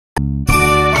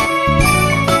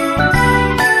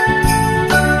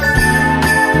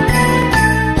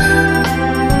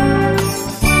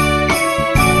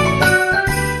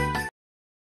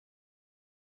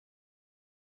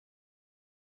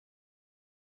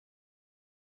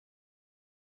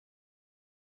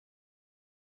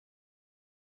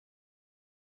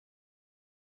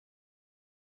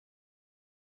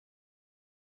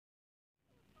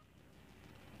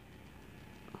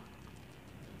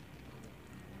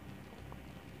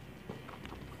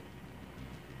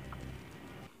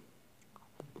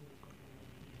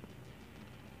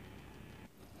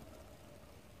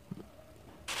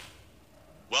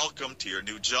Welcome to your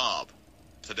new job.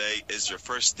 Today is your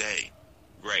first day.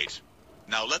 Great.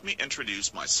 Now let me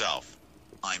introduce myself.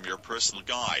 I'm your personal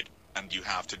guide, and you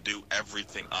have to do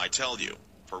everything I tell you,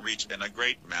 for reach in a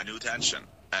great manutention,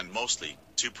 and mostly,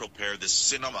 to prepare this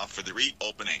cinema for the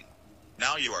reopening.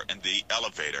 Now you are in the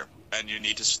elevator, and you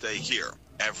need to stay here,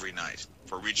 every night,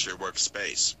 for reach your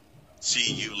workspace.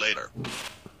 See you later.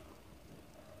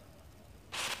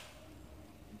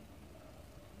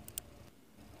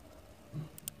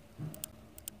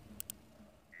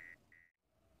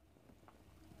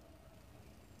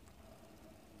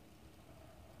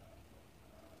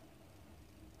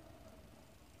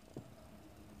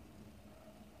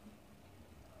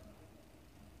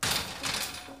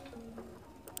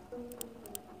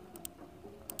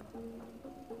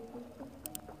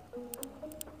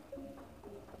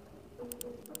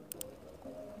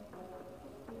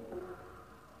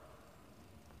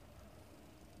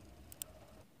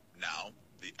 Now,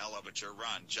 the elevator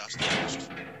run just finished.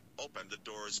 Open the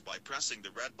doors by pressing the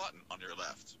red button on your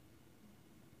left.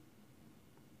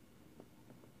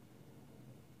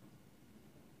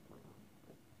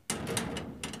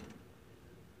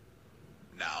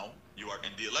 Now, you are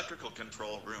in the electrical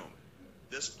control room.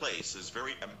 This place is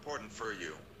very important for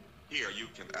you. Here you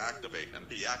can activate and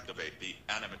deactivate the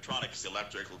animatronics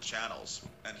electrical channels,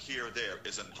 and here there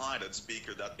is an hidden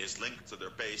speaker that is linked to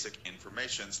their basic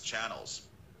informations channels.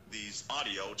 These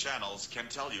audio channels can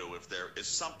tell you if there is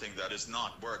something that is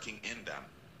not working in them.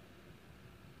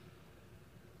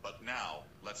 But now,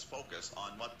 let's focus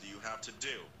on what do you have to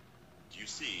do. Do you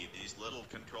see these little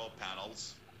control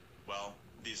panels? Well,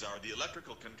 these are the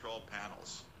electrical control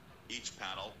panels. Each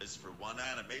panel is for one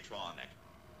animatronic.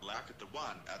 Look at the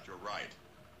one at your right.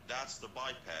 That's the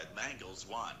biped Mangles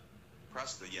one.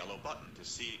 Press the yellow button to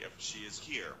see if she is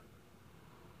here.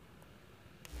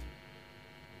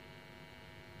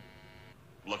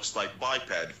 Looks like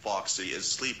biped Foxy is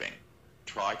sleeping.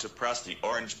 Try to press the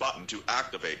orange button to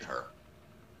activate her.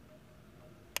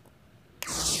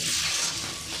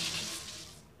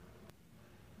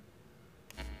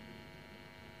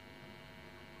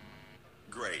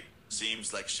 Great.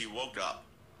 Seems like she woke up.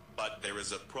 But there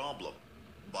is a problem.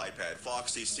 Biped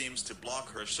Foxy seems to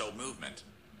block her show movement.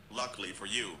 Luckily for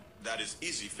you, that is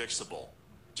easy fixable.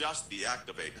 Just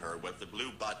deactivate her with the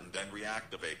blue button, then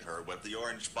reactivate her with the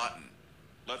orange button.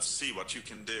 Let's see what you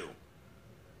can do.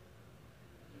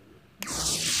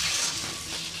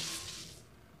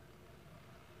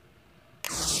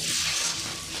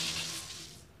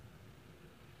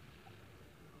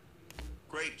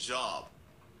 Great job.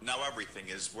 Now everything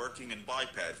is working in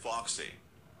biped Foxy.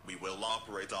 We will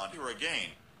operate on her again,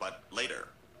 but later.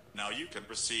 Now you can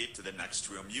proceed to the next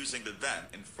room using the vent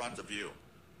in front of you.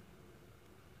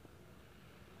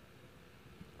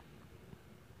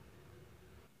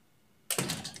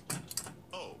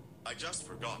 Oh, I just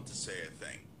forgot to say a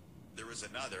thing. There is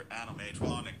another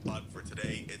animatronic, but for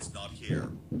today it's not here.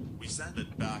 We sent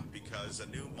it back because a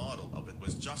new model of it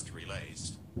was just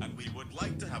released, and we would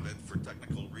like to have it for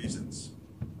technical reasons.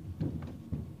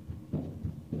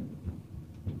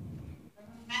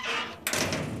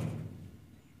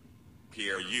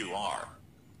 Here you are.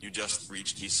 You just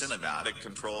reached the cinematic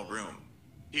control room.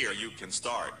 Here you can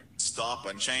start, stop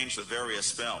and change the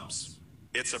various films.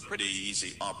 It's a pretty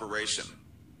easy operation.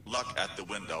 Look at the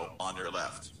window on your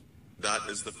left. That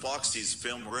is the Foxy's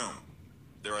film room.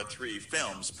 There are 3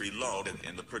 films preloaded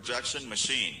in the projection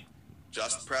machine.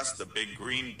 Just press the big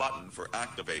green button for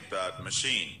activate that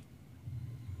machine.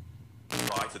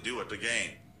 Try to do it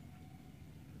again.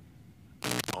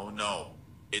 Oh no.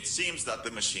 It seems that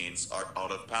the machines are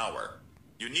out of power.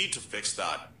 You need to fix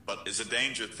that, but it's a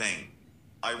danger thing.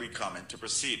 I recommend to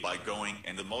proceed by going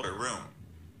in the motor room.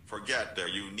 Forget there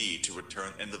you need to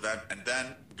return in the vent and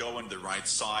then go in the right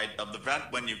side of the vent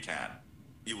when you can.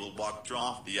 You will walk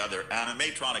off the other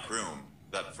animatronic room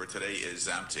that for today is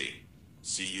empty.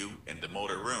 See you in the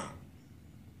motor room.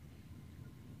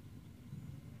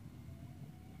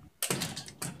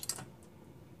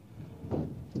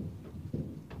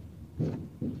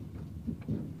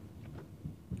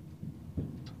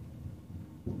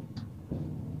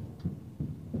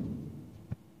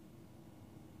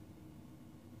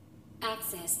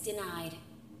 Access denied.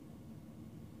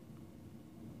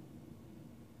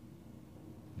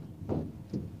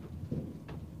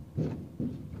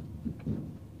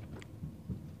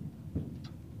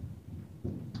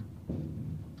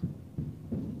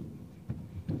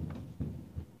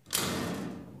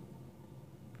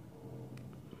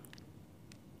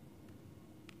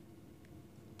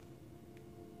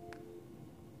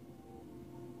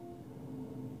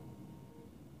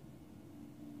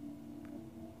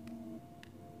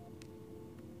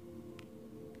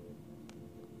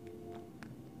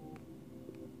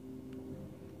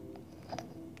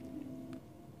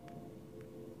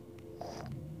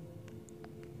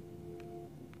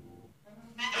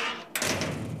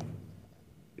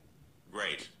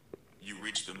 Great. You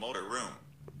reached the motor room.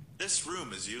 This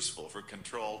room is useful for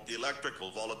control the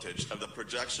electrical voltage of the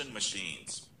projection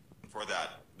machines. For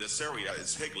that, this area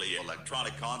is highly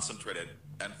electronic concentrated,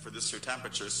 and for this your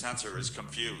temperature sensor is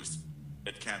confused.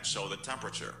 It can't show the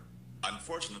temperature.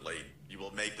 Unfortunately, you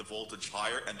will make the voltage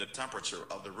higher and the temperature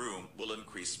of the room will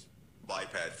increase.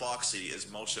 Biped Foxy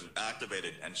is motion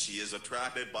activated and she is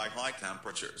attracted by high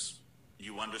temperatures.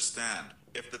 You understand,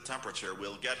 if the temperature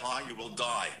will get high you will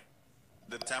die.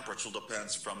 The temperature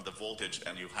depends from the voltage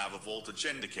and you have a voltage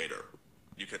indicator.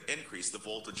 You can increase the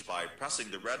voltage by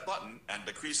pressing the red button and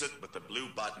decrease it with the blue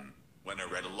button when a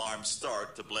red alarm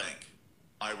starts to blink.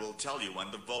 I will tell you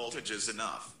when the voltage is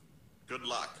enough. Good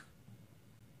luck.